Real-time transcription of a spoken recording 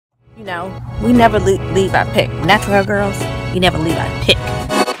You know, we never leave our pick. Natural hair girls, you never leave our pick.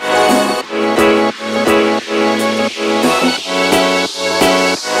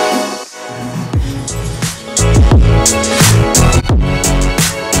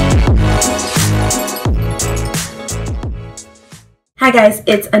 Hi guys,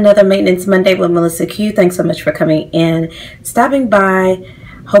 it's another Maintenance Monday with MelissaQ. Thanks so much for coming in, stopping by.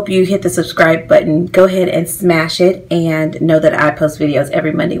 Hope you hit the subscribe button. Go ahead and smash it, and know that I post videos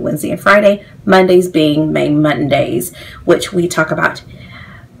every Monday, Wednesday, and Friday. Mondays being May Mondays, which we talk about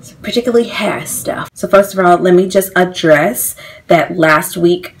particularly hair stuff. So first of all, let me just address that last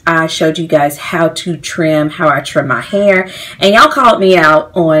week I showed you guys how I trim my hair, and y'all called me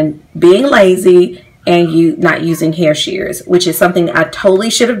out on being lazy and you not using hair shears, which is something I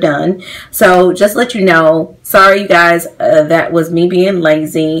totally should have done. So just let you know, sorry you guys, that was me being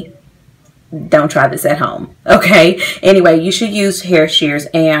lazy. Don't try this at home, okay? Anyway, you should use hair shears,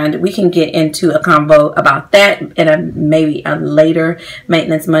 and we can get into a combo about that in maybe a later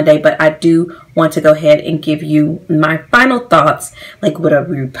Maintenance Monday, but I do want to go ahead and give you my final thoughts, like what I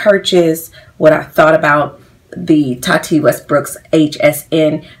repurchased, what I thought about the TATI WESTBROOK's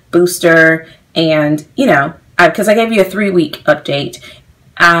HSN booster. And you know, because I gave you a 3-week update,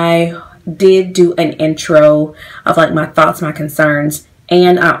 I did do an intro of like my thoughts, my concerns,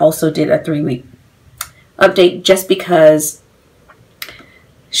 and I also did a 3-week update just because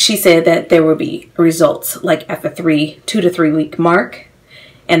she said that there will be results like at the 2 to 3 week mark,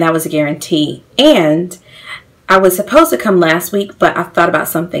 and that was a guarantee. And I was supposed to come last week, but I thought about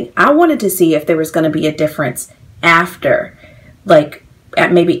something. I wanted to see if there was going to be a difference after, like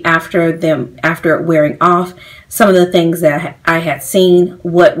maybe after it wearing off, some of the things that I had seen,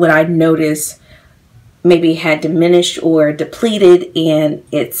 what would I notice maybe had diminished or depleted in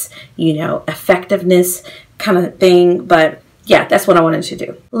its, you know, effectiveness kind of thing. But yeah, that's what I wanted to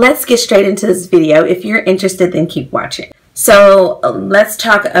do. Let's get straight into this video. If you're interested, then keep watching. So let's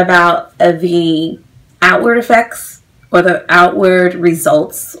talk about the outward effects, or the outward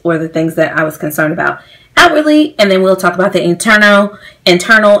results, or the things that I was concerned about outwardly, and then we'll talk about the internal,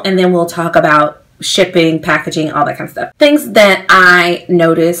 and then we'll talk about shipping, packaging, all that kind of stuff. Things that I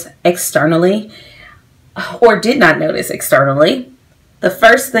noticed externally, or did not notice externally. The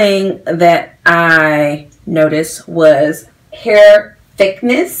first thing that I noticed was hair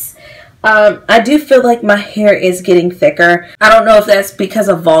thickness. I do feel like my hair is getting thicker. I don't know if that's because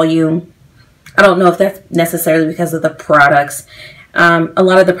of volume. I don't know if that's necessarily because of the products. A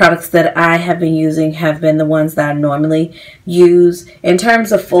lot of the products that I have been using have been the ones that I normally use. In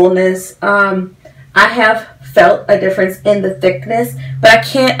terms of fullness, I have felt a difference in the thickness, but I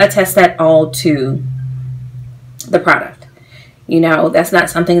can't attest that all to the product. You know, that's not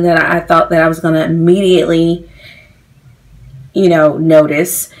something that I thought that I was going to immediately, you know,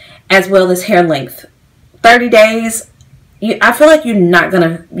 notice. As well as hair length. 30 days. I feel like you're not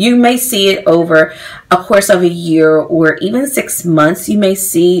gonna, you may see it over a course of a year or even 6 months. You may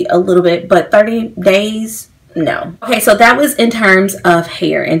see a little bit, but 30 days, no. Okay, so that was in terms of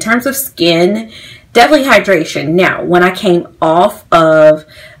hair. In terms of skin, definitely hydration. Now, when I came off of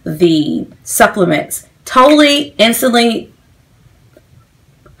the supplements, totally instantly,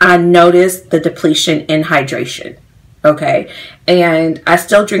 I noticed the depletion in hydration. Okay, and I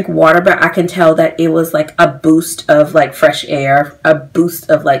still drink water, but I can tell that it was like a boost of like fresh air, a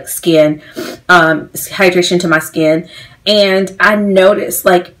boost of like skin, hydration to my skin. And I noticed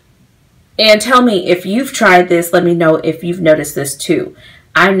like, and tell me if you've tried this, let me know if you've noticed this too.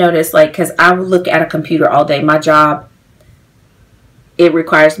 I noticed like, because I would look at a computer all day. My job, it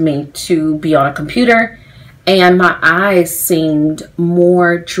requires me to be on a computer, and my eyes seemed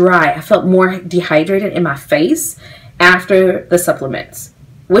more dry. I felt more dehydrated in my face after the supplements,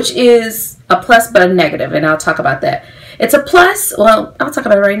 which is a plus but a negative, and I'll talk about that. It's a plus, well, I'll talk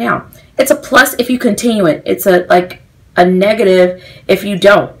about it right now. It's a plus if you continue it. It's a negative if you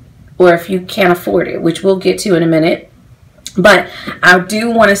don't, or if you can't afford it, which we'll get to in a minute. But I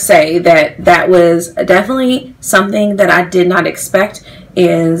do want to say that that was definitely something that I did not expect,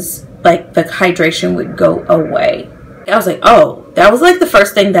 is like the hydration would go away. I was like, oh, that was like the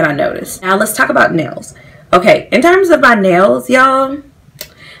first thing that I noticed. Now let's talk about nails. Okay, in terms of my nails, y'all,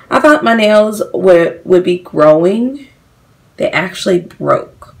 I thought my nails would be growing. They actually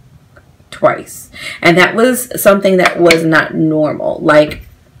broke twice. And that was something that was not normal. Like,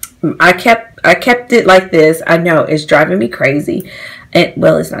 I kept it like this. I know it's driving me crazy.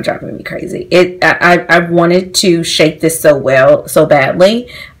 Well, it's not driving me crazy. I wanted to shape this so badly,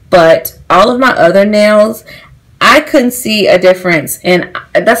 but all of my other nails, I couldn't see a difference. And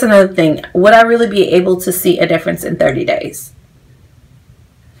that's another thing. Would I really be able to see a difference in 30 days?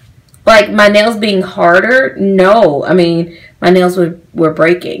 like my nails being harder, no. I mean, my nails were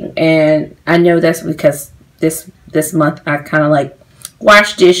breaking, and I know that's because this month I kind of like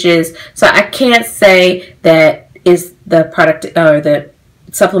washed dishes, so I can't say that is the product or the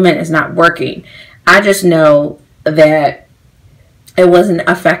supplement is not working. I just know that it wasn't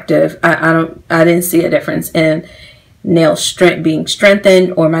effective. I didn't see a difference in nail strength being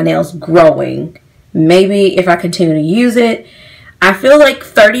strengthened or my nails growing. Maybe if I continue to use it, I feel like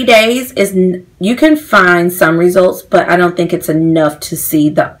 30 days is, you can find some results, but I don't think it's enough to see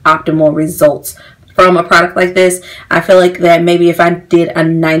the optimal results from a product like this. I feel like that maybe if I did a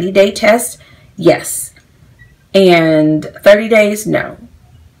 90-day test, yes. And 30 days, no.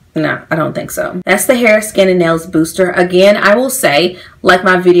 No, I don't think so. That's the Hair, Skin, and Nails Booster. Again, I will say, like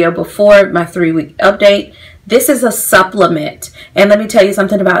my video before, my 3-week update, this is a supplement. And let me tell you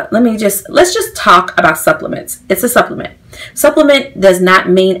something about, let's just talk about supplements. It's a supplement. Supplement does not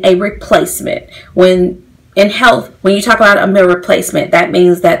mean a replacement. When in health, when you talk about a meal replacement, that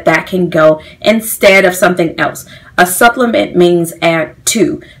means that can go instead of something else. A supplement means add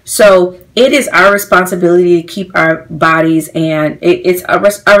to. So it is our responsibility to keep our bodies, and it's our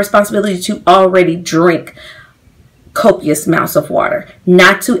responsibility to already drink copious amounts of water,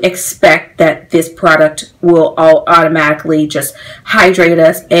 not to expect that this product will all automatically just hydrate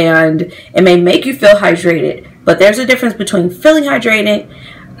us. And it may make you feel hydrated, but there's a difference between feeling hydrated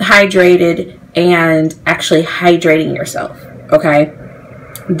and actually hydrating yourself. Okay,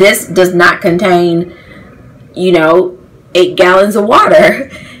 this does not contain 8 gallons of water.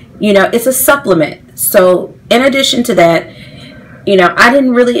 It's a supplement. So in addition to that, I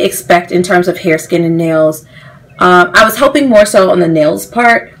didn't really expect in terms of hair, skin, and nails. I was hoping more so on the nails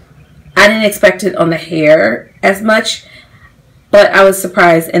part. I didn't expect it on the hair as much, but I was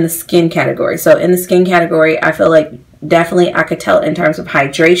surprised in the skin category. So in the skin category, I feel like definitely I could tell in terms of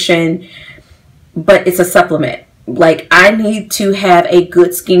hydration, but it's a supplement. Like, I need to have a good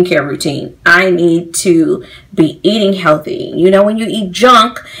skincare routine. I need to be eating healthy. When you eat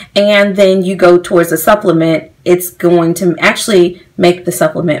junk and then you go towards a supplement, it's going to actually make the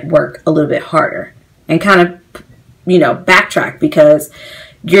supplement work a little bit harder and kind of backtrack, because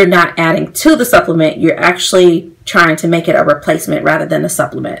you're not adding to the supplement, you're actually trying to make it a replacement rather than a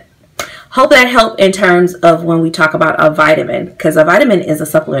supplement. Hope that helped in terms of when we talk about a vitamin, because a vitamin is a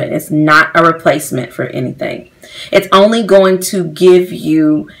supplement. It's not a replacement for anything. It's only going to give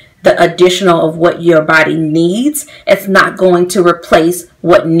you the additional of what your body needs. It's not going to replace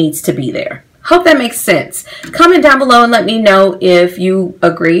what needs to be there. Hope that makes sense. Comment down below and let me know if you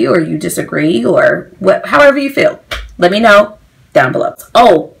agree or you disagree, or however you feel. Let me know down below.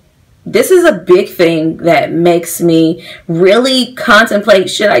 Oh, this is a big thing that makes me really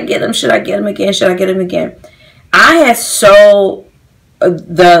contemplate, should I get them? Should I get them again? Should I get them again? I had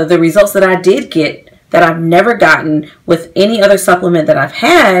the results that I did get that I've never gotten with any other supplement that I've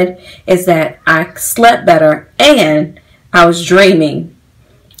had is that I slept better and I was dreaming.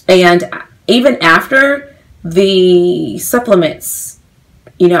 And even after the supplements,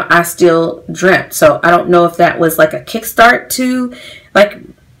 I still dreamt. So I don't know if that was like a kickstart to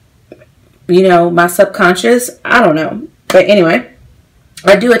my subconscious. I don't know. But anyway,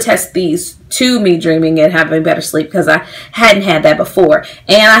 I do attest these to me dreaming and having better sleep, because I hadn't had that before.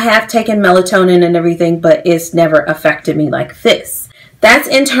 And I have taken melatonin and everything, but it's never affected me like this. That's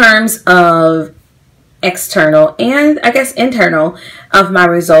in terms of external and I guess internal of my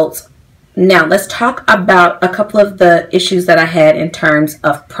results. Now let's talk about a couple of the issues that I had in terms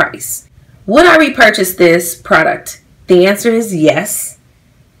of price. Would I repurchase this product? The answer is yes,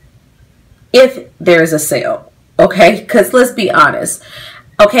 if there's a sale. Okay, because let's be honest.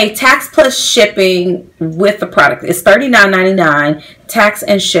 Okay, tax plus shipping with the product is $39.99, tax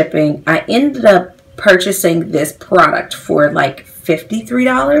and shipping. I ended up purchasing this product for like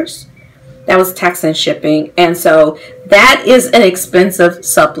 $53. That was tax and shipping. And so that is an expensive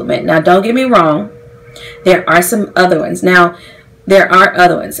supplement. Now, don't get me wrong. There are some other ones. Now, there are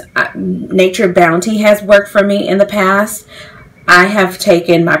other ones. Nature Bounty has worked for me in the past. I have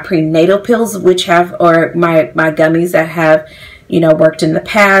taken my prenatal pills, which have, or my gummies that have, worked in the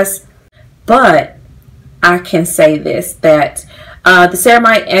past. But I can say this, that the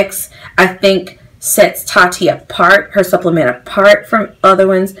Ceramide X, I think, sets Tati apart, her supplement apart from other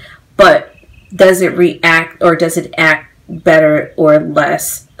ones. But does it react, or does it act better or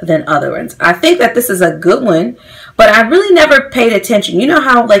less than other ones? I think that this is a good one, but I really never paid attention. You know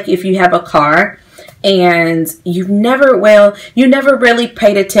how, like, if you have a car and you never really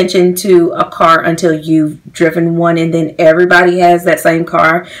paid attention to a car until you've driven one, and then everybody has that same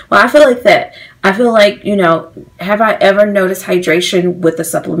car. Well, I feel like that. I feel like, you know, have I ever noticed hydration with a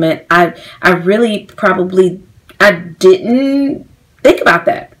supplement? I really probably, I didn't think about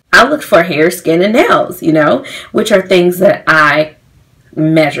that. I looked for hair, skin, and nails, you know, which are things that I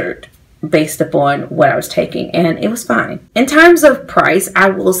measured based upon what I was taking, and it was fine. In terms of price, I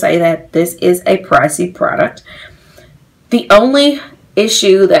will say that this is a pricey product. The only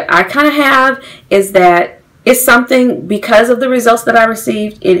issue that I kind of have is that it's something, because of the results that I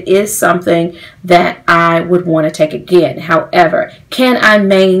received, it is something that I would want to take again. However, can I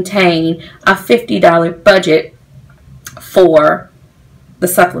maintain a $50 budget for the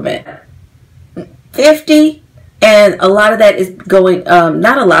supplement? $50, and a lot of that is going,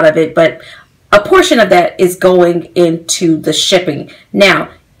 not a lot of it, but a portion of that is going into the shipping. Now,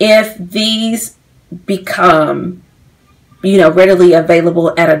 if these become, you know, readily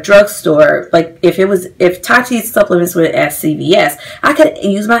available at a drugstore, like if TATI supplements were at CVS, I could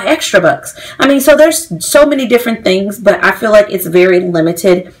use my extra bucks. I mean, so there's so many different things, but I feel like it's very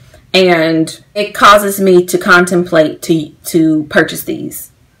limited, and it causes me to contemplate to purchase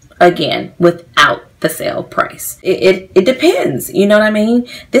these again without the sale price. It depends, you know what I mean?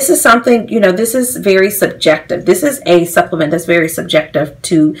 This is something, you know, this is very subjective. This is a supplement that's very subjective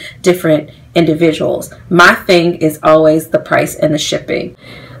to different individuals. My thing is always the price and the shipping.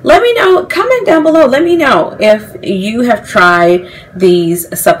 Let me know, comment down below, let me know if you have tried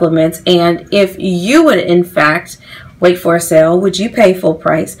these supplements, and if you would in fact wait for a sale. Would you pay full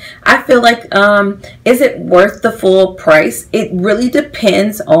price? I feel like, is it worth the full price? It really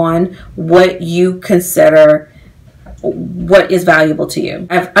depends on what you consider what is valuable to you.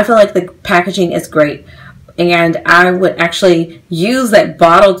 I feel like the packaging is great, and I would actually use that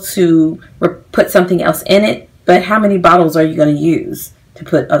bottle to put something else in it, but how many bottles are you going to use to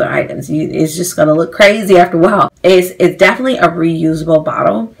put other items? It's just going to look crazy after a while. It's definitely a reusable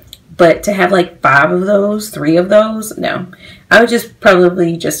bottle. But to have like 5 of those, 3 of those, no. I would just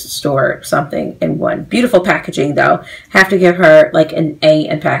probably just store something in one. Beautiful packaging though. Have to give her like an A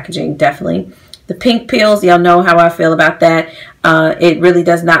in packaging, definitely. The pink pills, y'all know how I feel about that. It really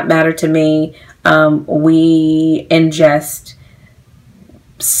does not matter to me. We ingest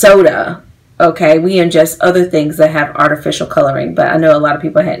soda. Okay, we ingest other things that have artificial coloring, but I know a lot of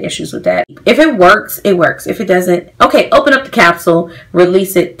people had issues with that. If it works, it works. If it doesn't, okay, open up the capsule,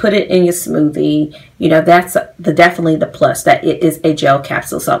 release it, put it in your smoothie. You know, that's definitely the plus, that it is a gel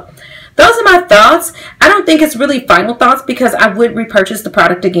capsule. So those are my thoughts. I don't think it's really final thoughts, because I would repurchase the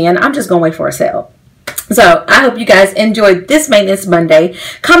product again. I'm just going to wait for a sale. So I hope you guys enjoyed this Maintenance Monday.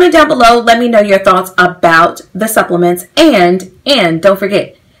 Comment down below. Let me know your thoughts about the supplements. And don't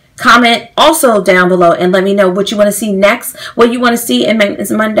forget, comment also down below and let me know what you want to see next, what you want to see in Maintenance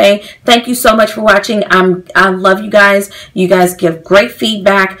Monday. Thank you so much for watching. I love you guys. You guys give great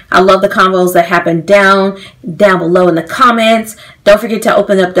feedback. I love the convos that happen down below in the comments. Don't forget to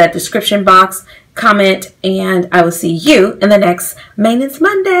open up that description box, comment, and I will see you in the next Maintenance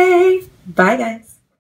Monday. Bye, guys.